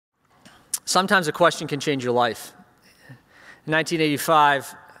Sometimes a question can change your life. In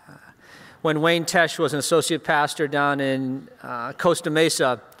 1985, when Wayne Tesch was an associate pastor down in Costa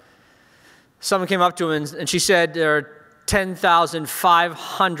Mesa, someone came up to him and she said, there are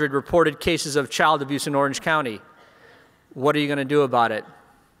 10,500 reported cases of child abuse in Orange County. What are you going to do about it?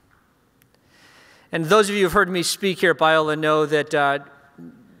 And those of you who've heard me speak here at Biola know that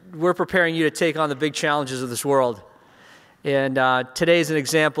we're preparing you to take on the big challenges of this world. And today is an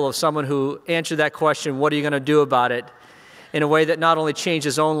example of someone who answered that question, what are you going to do about it, in a way that not only changed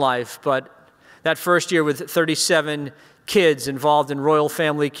his own life, but that first year with 37 kids involved in Royal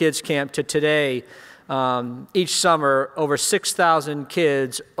Family Kids Camp to today, each summer, over 6,000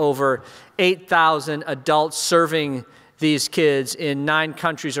 kids, over 8,000 adults serving these kids in 9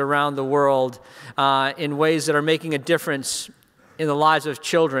 countries around the world in ways that are making a difference in the lives of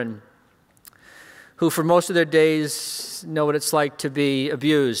children who for most of their days know what it's like to be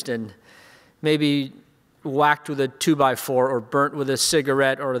abused and maybe whacked with a 2x4 or burnt with a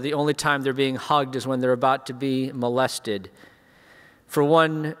cigarette, or the only time they're being hugged is when they're about to be molested. For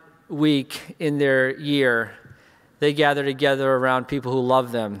 1 week in their year, they gather together around people who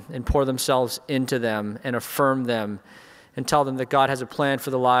love them and pour themselves into them and affirm them and tell them that God has a plan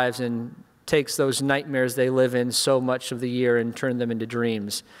for their lives and takes those nightmares they live in so much of the year and turn them into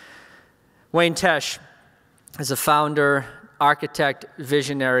dreams. Wayne Tesch is a founder, architect,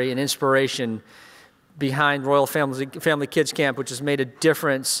 visionary, and inspiration behind Royal Family Kids Camp, which has made a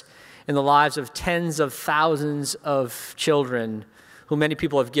difference in the lives of tens of thousands of children who many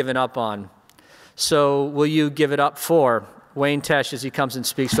people have given up on. So will you give it up for Wayne Tesch as he comes and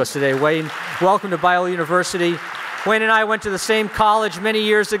speaks to us today? Wayne, welcome to Biola University. Wayne and I went to the same college many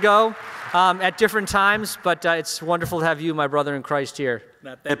years ago at different times, but it's wonderful to have you, my brother in Christ, here.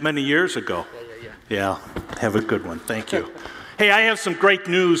 Not that many years ago. Yeah, have a good one. Thank you. Hey, I have some great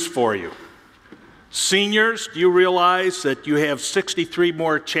news for you. Seniors, do you realize that you have 63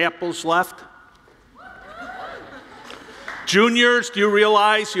 more chapels left? Juniors, do you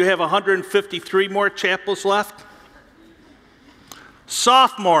realize you have 153 more chapels left?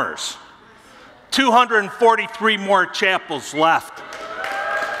 Sophomores, 243 more chapels left.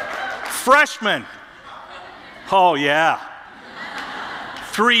 Freshmen, oh yeah,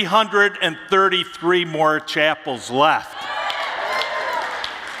 333 more chapels left.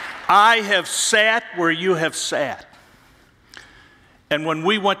 I have sat where you have sat. And when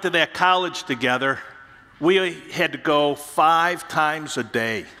we went to that college together, we had to go 5 times a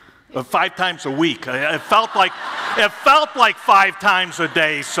day, 5 times a week. It felt like 5 times a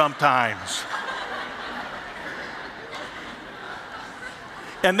day sometimes.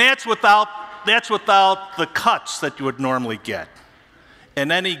 And that's without the cuts that you would normally get. And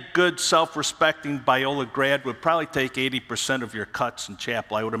any good self-respecting Biola grad would probably take 80% of your cuts in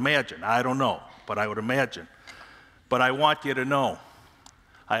chapel, I would imagine. I don't know, but I would imagine. But I want you to know,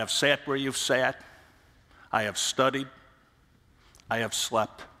 I have sat where you've sat, I have studied, I have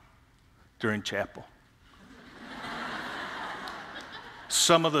slept during chapel.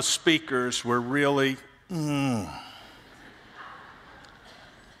 Some of the speakers were really,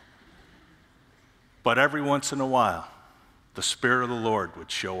 But every once in a while, the Spirit of the Lord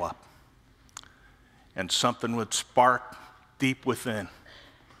would show up, and something would spark deep within,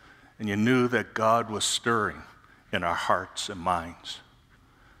 and you knew that God was stirring in our hearts and minds.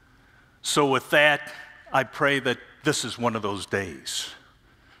 So with that, I pray that this is one of those days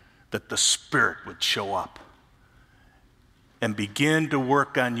that the Spirit would show up and begin to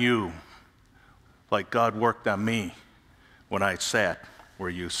work on you like God worked on me when I sat where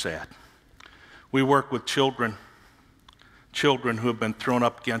you sat. We work with children who have been thrown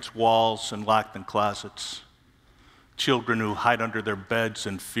up against walls and locked in closets, children who hide under their beds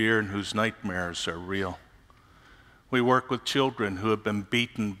in fear and whose nightmares are real. We work with children who have been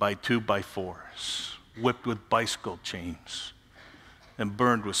beaten by 2x4s, whipped with bicycle chains, and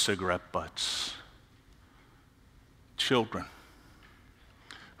burned with cigarette butts. Children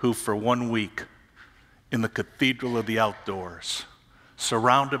who for 1 week in the cathedral of the outdoors,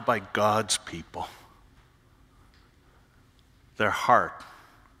 surrounded by God's people, their heart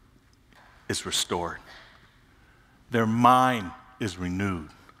is restored, their mind is renewed,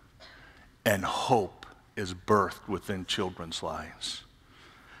 and hope is birthed within children's lives.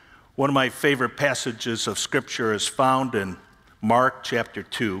 One of my favorite passages of Scripture is found in Mark chapter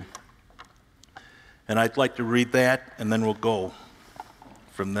 2, and I'd like to read that, and then we'll go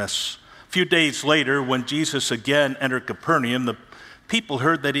from this. A few days later, when Jesus again entered Capernaum, the people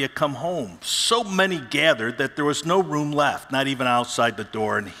heard that he had come home. So many gathered that there was no room left, not even outside the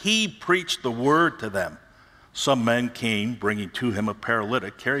door, and he preached the word to them. Some men came, bringing to him a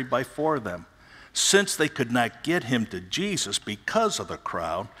paralytic carried by 4 of them. Since they could not get him to Jesus because of the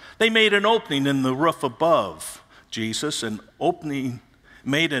crowd, they made an opening in the roof above Jesus,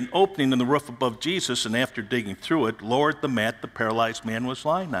 made an opening in the roof above Jesus, and after digging through it, lowered the mat the paralyzed man was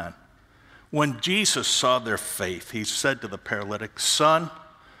lying on. When Jesus saw their faith, he said to the paralytic, "Son,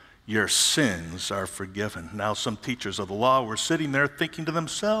 your sins are forgiven." Now some teachers of the law were sitting there thinking to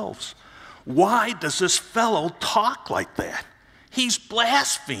themselves, "Why does this fellow talk like that? He's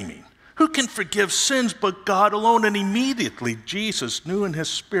blaspheming. Who can forgive sins but God alone?" And immediately Jesus knew in his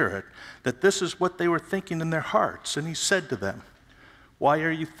spirit that this is what they were thinking in their hearts. And he said to them, "Why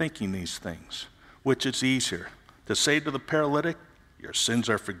are you thinking these things? Which is easier, to say to the paralytic, 'Your sins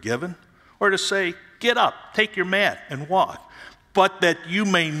are forgiven,' or to say, 'Get up, take your mat, and walk'? But that you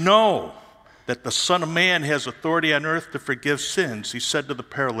may know that the Son of Man has authority on earth to forgive sins," he said to the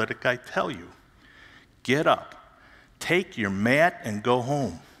paralytic, "I tell you, get up, take your mat, and go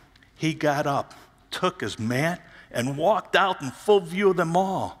home." He got up, took his mat, and walked out in full view of them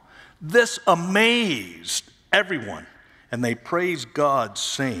all. This amazed everyone, and they praised God,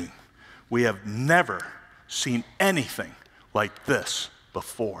 saying, "We have never seen anything like this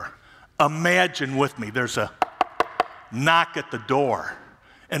before." Imagine with me, there's a knock at the door,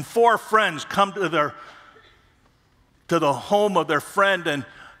 and 4 friends come to the home of their friend, and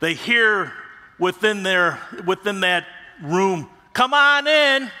they hear within that room, "Come on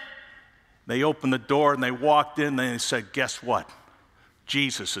in." They opened the door and they walked in and they said, "Guess what?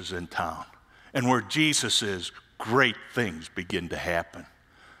 Jesus is in town." And where Jesus is, great things begin to happen.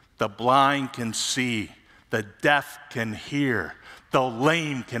 The blind can see, the deaf can hear, the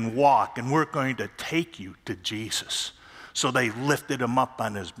lame can walk, and we're going to take you to Jesus. So they lifted him up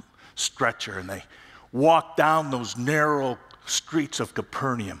on his stretcher and they walked down those narrow streets of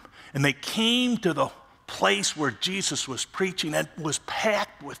Capernaum. And they came to the place where Jesus was preaching, and it was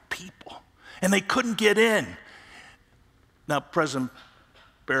packed with people. And they couldn't get in. Now, President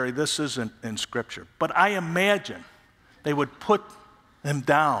Barry, this isn't in Scripture, but I imagine they would put them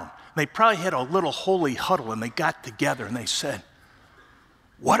down. They probably had a little holy huddle, and they got together and they said,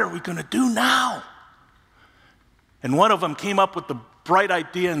 "What are we going to do now?" And one of them came up with the bright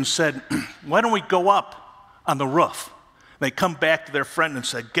idea and said, "Why don't we go up on the roof?" They come back to their friend and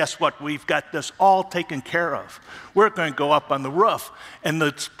said, "Guess what? We've got this all taken care of. We're going to go up on the roof." And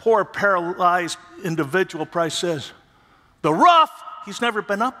this poor paralyzed individual probably says, "The roof? He's never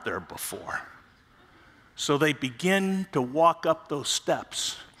been up there before." So they begin to walk up those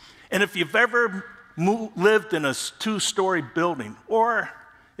steps. And if you've ever lived in a 2-story building, or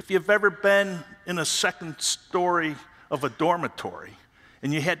if you've ever been in a 2nd story of a dormitory,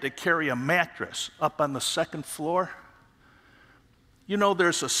 and you had to carry a mattress up on the 2nd floor, you know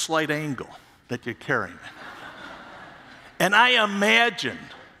there's a slight angle that you're carrying it. And I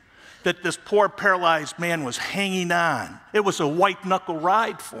imagined that this poor paralyzed man was hanging on. It was a white-knuckle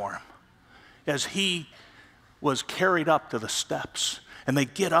ride for him as he was carried up to the steps. And they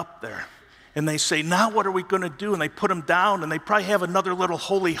get up there, and they say, "Now what are we going to do?" And they put him down, and they probably have another little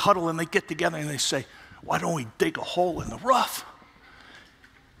holy huddle, and they get together, and they say, "Why don't we dig a hole in the roof?"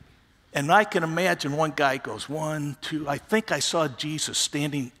 And I can imagine one guy goes, 1, 2, I think I saw Jesus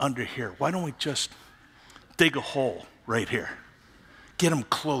standing under here. Why don't we just dig a hole right here? Get him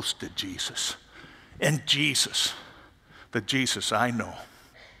close to Jesus. And Jesus, the Jesus I know,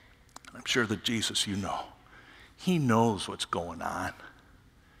 I'm sure the Jesus you know, he knows what's going on.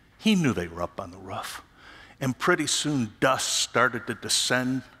 He knew they were up on the roof. And pretty soon dust started to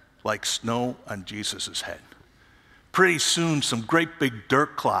descend like snow on Jesus' head. Pretty soon, some great big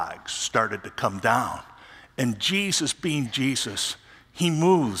dirt clods started to come down. And Jesus, being Jesus, he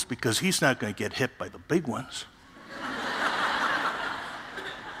moves because he's not going to get hit by the big ones.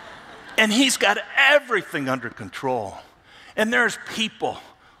 And he's got everything under control. And there's people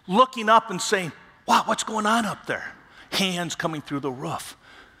looking up and saying, "Wow, what's going on up there?" Hands coming through the roof.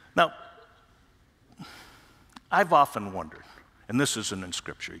 Now, I've often wondered, and this isn't in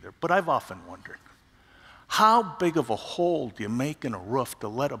Scripture either, but I've often wondered, how big of a hole do you make in a roof to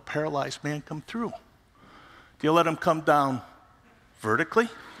let a paralyzed man come through? Do you let him come down vertically?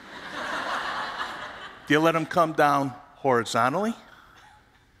 Do you let him come down horizontally?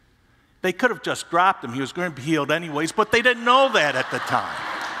 They could have just dropped him. He was going to be healed anyways, but they didn't know that at the time.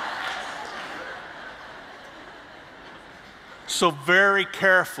 So very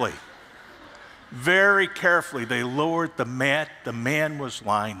carefully, they lowered the mat the man was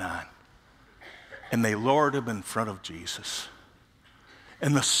lying on. And they lowered him in front of Jesus.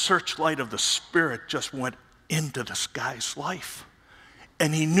 And the searchlight of the Spirit just went into this guy's life.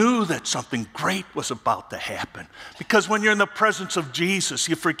 And he knew that something great was about to happen. Because when you're in the presence of Jesus,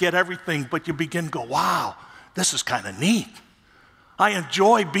 you forget everything, but you begin to go, wow, this is kind of neat. I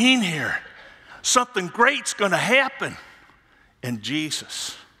enjoy being here. Something great's going to happen. And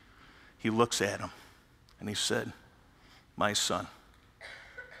Jesus, he looks at him and he said, my son,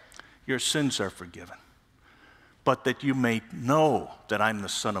 your sins are forgiven. But that you may know that I'm the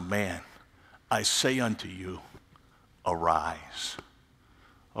Son of Man, I say unto you, arise.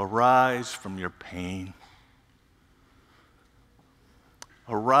 Arise from your pain.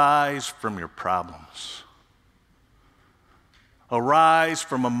 Arise from your problems. Arise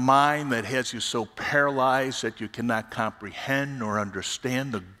from a mind that has you so paralyzed that you cannot comprehend nor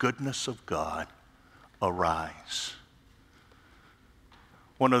understand the goodness of God. Arise.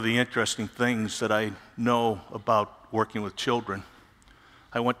 One of the interesting things that I know about working with children,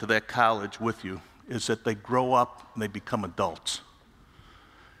 I went to that college with you, is that they grow up and they become adults.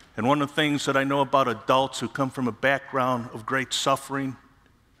 And one of the things that I know about adults who come from a background of great suffering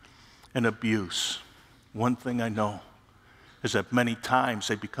and abuse, one thing I know is that many times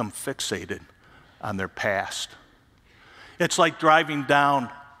they become fixated on their past. It's like driving down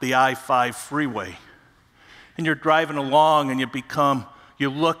the I-5 freeway, and you're driving along and you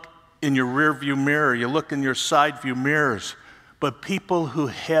look in your rear view mirror, you look in your side view mirrors, but people who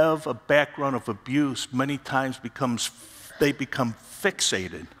have a background of abuse many times become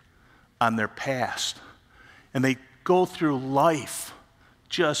fixated on their past. And they go through life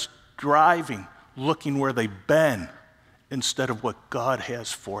just driving, looking where they've been, instead of what God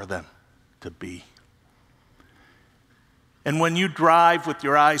has for them to be. And when you drive with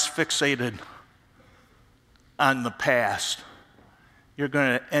your eyes fixated on the past, you're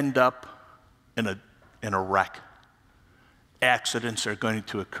going to end up in a wreck. Accidents are going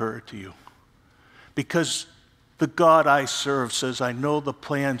to occur to you. Because the God I serve says, I know the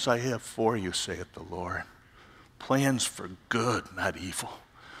plans I have for you, saith the Lord. Plans for good, not evil.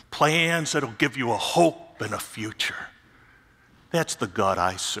 Plans that'll give you a hope and a future. That's the God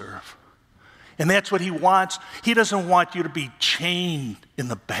I serve. And that's what he wants. He doesn't want you to be chained in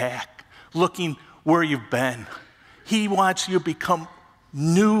the back, looking where you've been. He wants you to become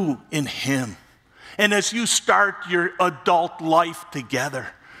new in him. And as you start your adult life together,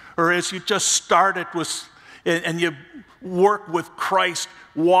 or as you just started with, and you work with Christ,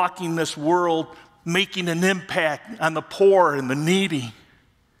 walking this world, making an impact on the poor and the needy,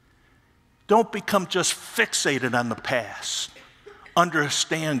 don't become just fixated on the past.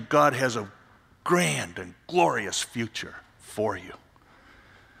 Understand God has a grand and glorious future for you.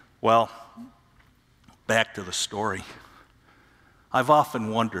 Well, back to the story. I've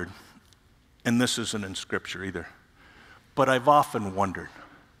often wondered, and this isn't in Scripture either, but I've often wondered,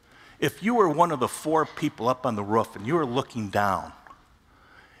 if you were one of the 4 people up on the roof and you were looking down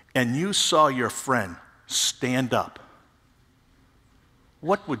and you saw your friend stand up,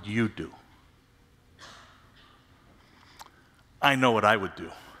 what would you do? I know what I would do.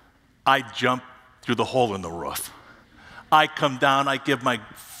 I'd jump through the hole in the roof. I come down, I give my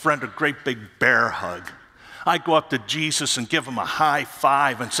friend a great big bear hug. I go up to Jesus and give him a high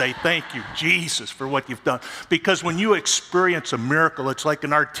five and say, thank you, Jesus, for what you've done. Because when you experience a miracle, it's like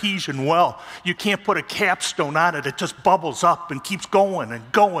an artesian well. You can't put a capstone on it. It just bubbles up and keeps going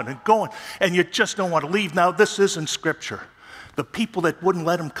and going and going. And you just don't want to leave. Now, this isn't Scripture. The people that wouldn't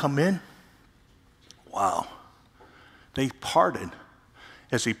let him come in, wow, they parted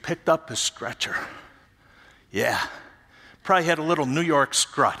as he picked up his stretcher. Yeah, probably had a little New York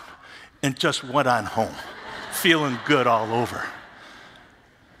strut and just went on home, feeling good all over.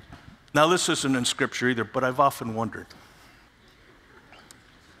 Now, this isn't in Scripture either, but I've often wondered.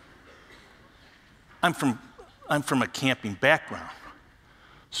 I'm from a camping background,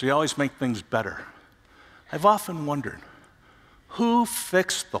 so you always make things better. I've often wondered, who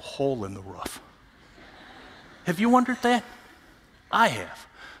fixed the hole in the roof? Have you wondered that? I have.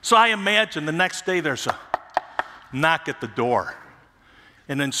 So I imagine the next day there's a knock at the door.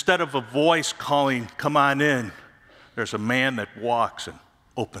 And instead of a voice calling, come on in, there's a man that walks and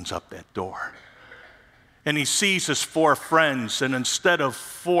opens up that door. And he sees his 4 friends, and instead of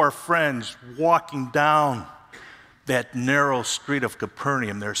 4 friends walking down that narrow street of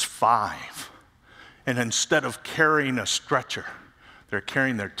Capernaum, there's 5. And instead of carrying a stretcher, they're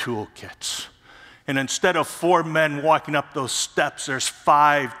carrying their toolkits. And instead of 4 men walking up those steps, there's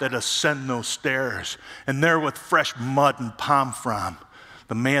 5 that ascend those stairs. And they're with fresh mud and palm frond.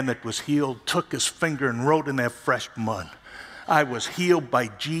 The man that was healed took his finger and wrote in that fresh mud, I was healed by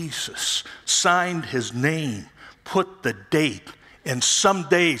Jesus, signed his name, put the date, and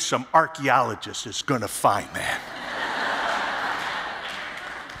someday some archaeologist is going to find that.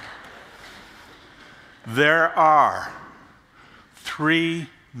 There are 3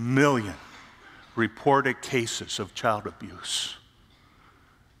 million reported cases of child abuse,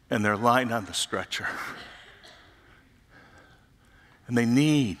 and they're lying on the stretcher. And they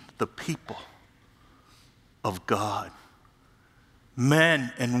need the people of God,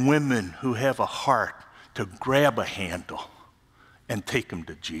 men and women who have a heart to grab a handle and take them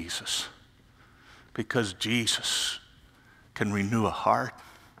to Jesus. Because Jesus can renew a heart.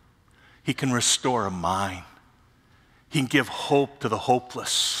 He can restore a mind. He can give hope to the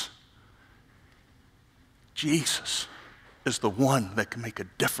hopeless. Jesus is the one that can make a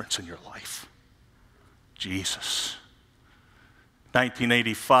difference in your life. Jesus.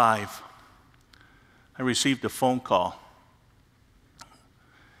 1985, I received a phone call,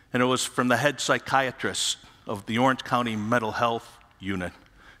 and it was from the head psychiatrist of the Orange County Mental Health Unit,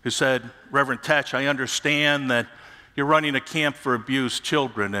 who said, "Reverend Tesch, I understand that you're running a camp for abused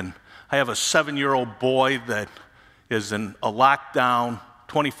children, and I have a 7-year-old boy that is in a lockdown,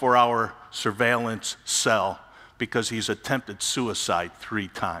 24-hour surveillance cell because he's attempted suicide 3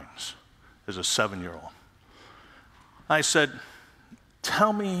 times as a 7-year-old." I said,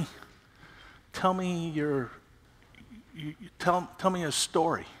 tell me a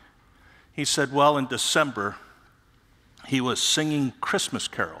story. He said, well, in December, he was singing Christmas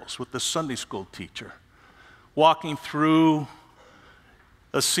carols with the Sunday school teacher, walking through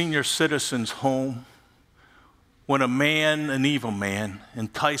a senior citizen's home, when a man, an evil man,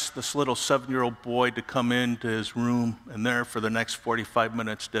 enticed this little 7-year-old boy to come into his room, and there for the next 45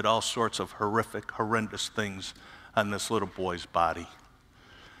 minutes did all sorts of horrific, horrendous things on this little boy's body.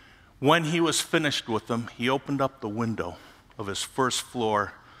 When he was finished with them, he opened up the window of his first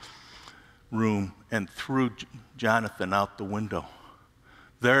floor room and threw Jonathan out the window.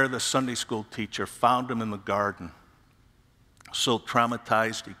 There, the Sunday school teacher found him in the garden, so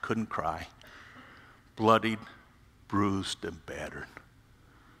traumatized he couldn't cry, bloodied, bruised, and battered.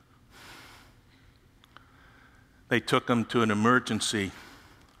 They took him to an emergency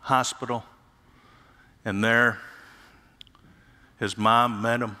hospital, and there his mom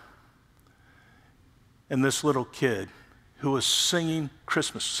met him. And this little kid who was singing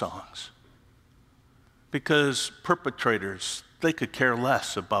Christmas songs, because perpetrators, they could care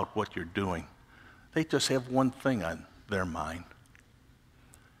less about what you're doing. They just have one thing on their mind.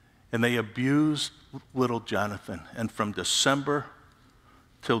 And they abused little Jonathan. And from December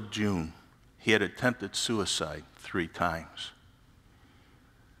till June, he had attempted suicide 3 times.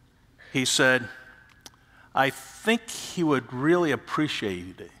 He said, I think he would really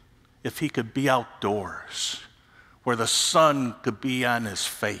appreciate it if he could be outdoors, where the sun could be on his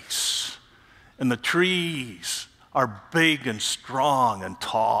face, and the trees are big and strong and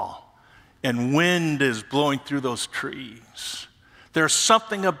tall, and wind is blowing through those trees. There's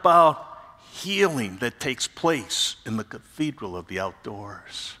something about healing that takes place in the cathedral of the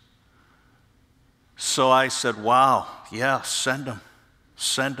outdoors. So I said, wow, yeah, send him.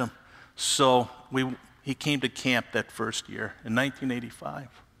 So he came to camp that first year in 1985.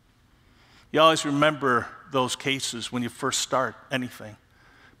 You always remember those cases when you first start anything.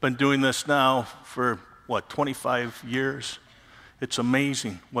 Been doing this now for, 25 years? It's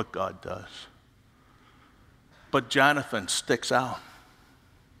amazing what God does. But Jonathan sticks out.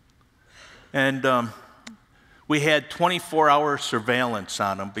 And we had 24-hour surveillance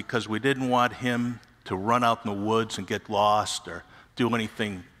on him because we didn't want him to run out in the woods and get lost or do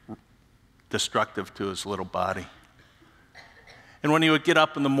anything destructive to his little body. And when he would get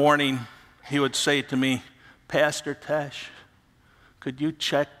up in the morning, he would say to me, Pastor Tesch, could you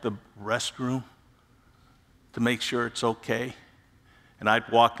check the restroom to make sure it's okay? And I'd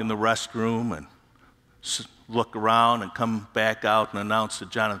walk in the restroom and look around and come back out and announce to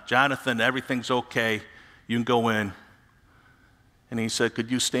Jonathan, everything's okay, you can go in. And he said, could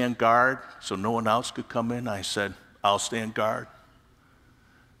you stand guard so no one else could come in? I said, I'll stand guard.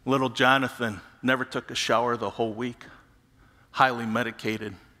 Little Jonathan never took a shower the whole week, highly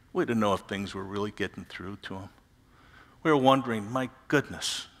medicated. We didn't know if things were really getting through to him. We were wondering, my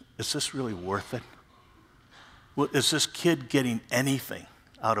goodness, is this really worth it? Is this kid getting anything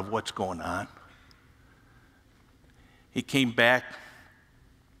out of what's going on? He came back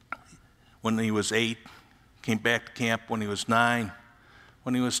when he was 8, came back to camp when he was 9,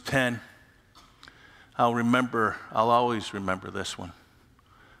 when he was 10. I'll always remember this one.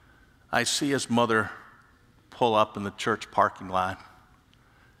 I see his mother pull up in the church parking lot,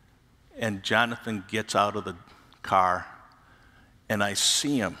 and Jonathan gets out of the car, and I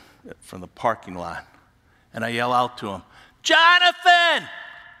see him from the parking lot, and I yell out to him, Jonathan!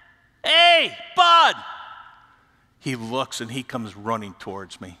 Hey, bud! He looks, and he comes running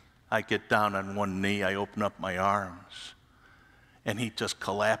towards me. I get down on one knee, I open up my arms, and he just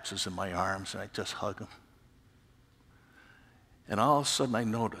collapses in my arms, and I just hug him. And all of a sudden I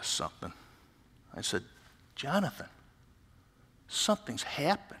noticed something. I said, Jonathan, something's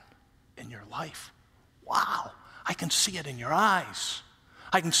happened in your life. Wow, I can see it in your eyes.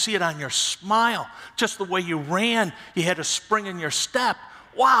 I can see it on your smile. Just the way you ran, you had a spring in your step.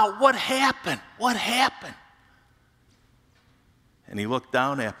 Wow, what happened? What happened? And he looked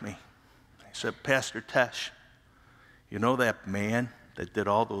down at me. He said, Pastor Tesch, you know that man that did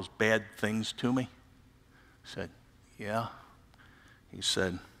all those bad things to me? I said, yeah. He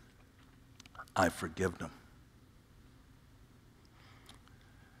said, I forgive him.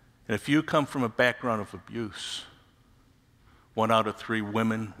 And if you come from a background of abuse, 1 out of 3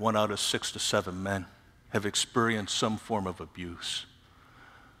 women, 1 out of 6 to 7 men have experienced some form of abuse.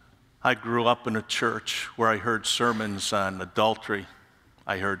 I grew up in a church where I heard sermons on adultery.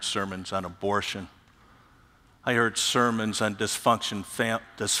 I heard sermons on abortion. I heard sermons on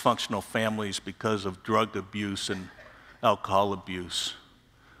dysfunctional families because of drug abuse and alcohol abuse.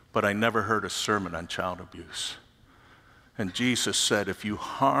 But I never heard a sermon on child abuse. And Jesus said, if you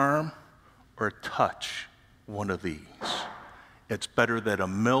harm or touch one of these, it's better that a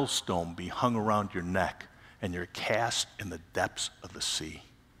millstone be hung around your neck and you're cast in the depths of the sea.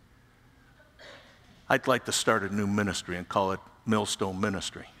 I'd like to start a new ministry and call it Millstone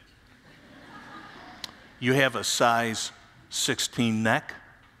Ministry. You have a size 16 neck,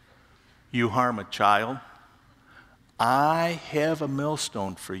 you harm a child, I have a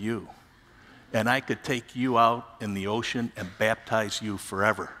millstone for you, and I could take you out in the ocean and baptize you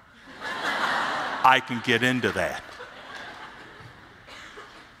forever. I can get into that.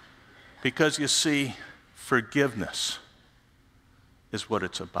 Because you see, forgiveness is what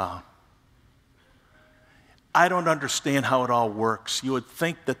it's about. I don't understand how it all works. You would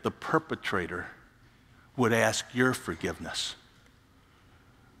think that the perpetrator would ask your forgiveness.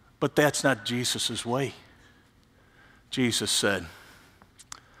 But that's not Jesus' way. Jesus said,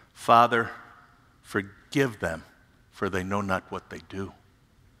 Father, forgive them, for they know not what they do.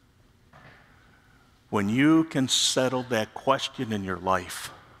 When you can settle that question in your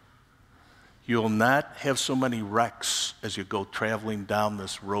life, you'll not have so many wrecks as you go traveling down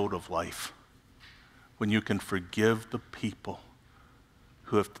this road of life. When you can forgive the people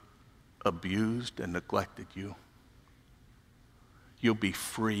who have abused and neglected you, you'll be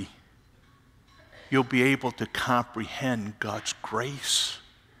free. You'll be able to comprehend God's grace,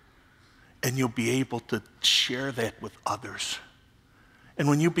 and you'll be able to share that with others. And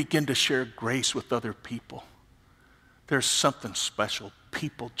when you begin to share grace with other people, there's something special.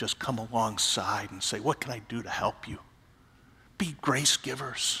 People just come alongside and say, what can I do to help you? Be grace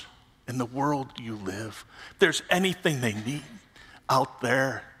givers in the world you live. If there's anything they need out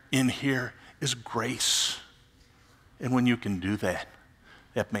there, in here, is grace. And when you can do that,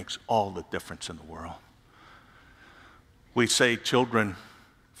 that makes all the difference in the world. We say children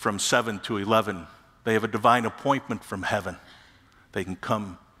from 7 to 11, they have a divine appointment from heaven. They can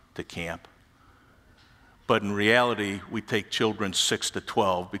come to camp. But in reality, we take children 6 to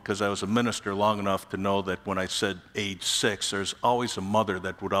 12 because I was a minister long enough to know that when I said age 6, there's always a mother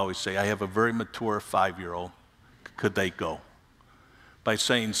that would always say, I have a very mature 5-year-old. Could they go? By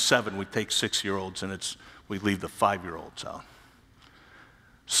saying 7, we take 6-year-olds and we leave the 5-year-olds out.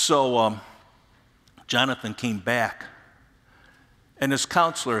 So Jonathan came back, and his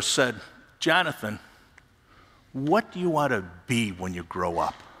counselor said, Jonathan, what do you want to be when you grow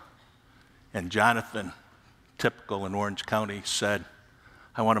up? And Jonathan, typical in Orange County, said,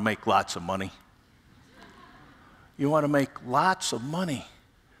 I want to make lots of money. You want to make lots of money?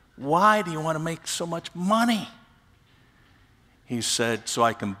 Why do you want to make so much money? He said, so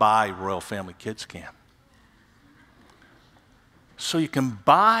I can buy Royal Family Kids Camp. So you can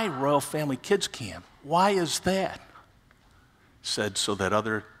buy Royal Family Kids Camp. Why is that? He said, so that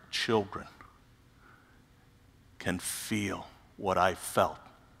other children can feel what I felt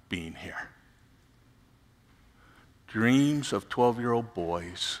being here. Dreams of 12-year-old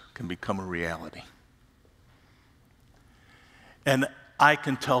boys can become a reality. And I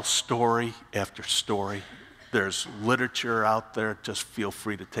can tell story after story. There's literature out there. Just feel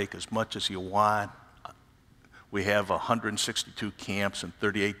free to take as much as you want. We have 162 camps in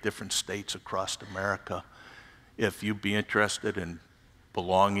 38 different states across America. If you'd be interested in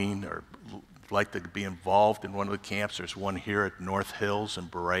belonging or like to be involved in one of the camps, there's one here at North Hills in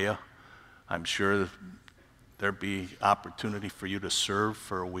Berea. I'm sure there'd be opportunity for you to serve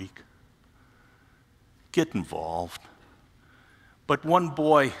for a week. Get involved. But one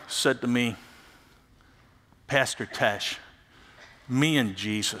boy said to me, Pastor Tesch, Me and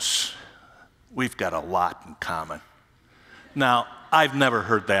Jesus, we've got a lot in common. Now, I've never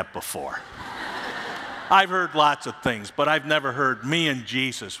heard that before. I've heard lots of things, but I've never heard me and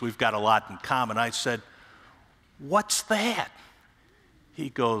Jesus, we've got a lot in common. I said, what's that? He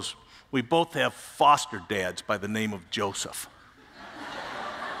goes, we both have foster dads by the name of Joseph.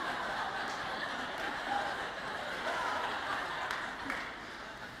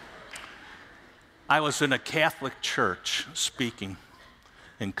 I was in a Catholic church speaking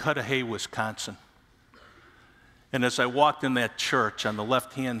in Cudahy, Wisconsin. And as I walked in that church, on the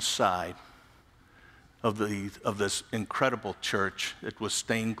left-hand side of this incredible church, it was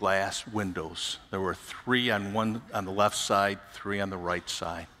stained glass windows. There were 3 on the left side, 3 on the right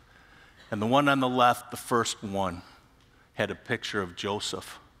side. And the one on the left, the first one, had a picture of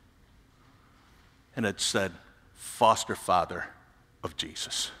Joseph. And it said, foster father of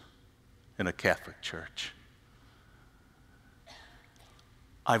Jesus, in a Catholic church.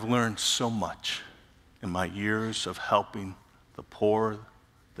 I've learned so much in my years of helping the poor,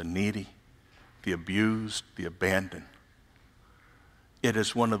 the needy, the abused, the abandoned. It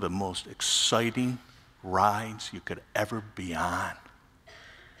is one of the most exciting rides you could ever be on.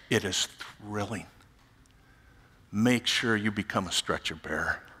 It is thrilling. Make sure you become a stretcher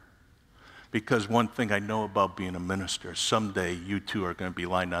bearer. Because one thing I know about being a minister, someday you too are going to be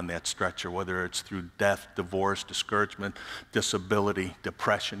lying on that stretcher, whether it's through death, divorce, discouragement, disability,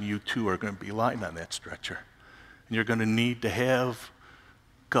 depression, you too are going to be lying on that stretcher. And you're going to need to have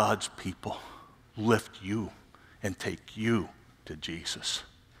God's people lift you and take you to Jesus.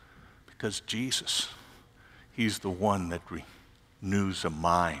 Because Jesus, he's the one that renews a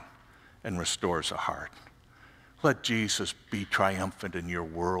mind and restores a heart. Let Jesus be triumphant in your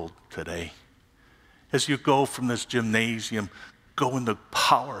world today. As you go from this gymnasium, go in the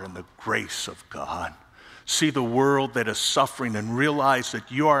power and the grace of God. See the world that is suffering and realize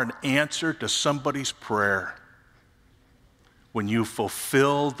that you are an answer to somebody's prayer when you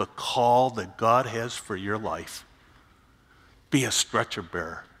fulfill the call that God has for your life. Be a stretcher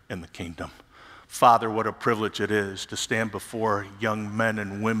bearer in the kingdom. Father, what a privilege it is to stand before young men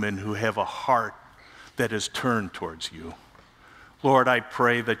and women who have a heart that is turned towards you. Lord, I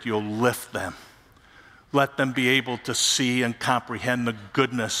pray that you'll lift them. Let them be able to see and comprehend the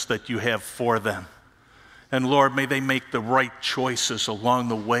goodness that you have for them. And Lord, may they make the right choices along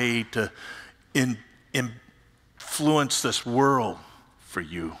the way to influence this world for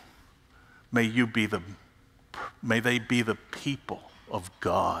you. May they be the people of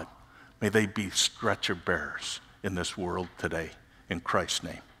God. May they be stretcher bearers in this world today. In Christ's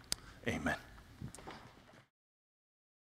name, amen.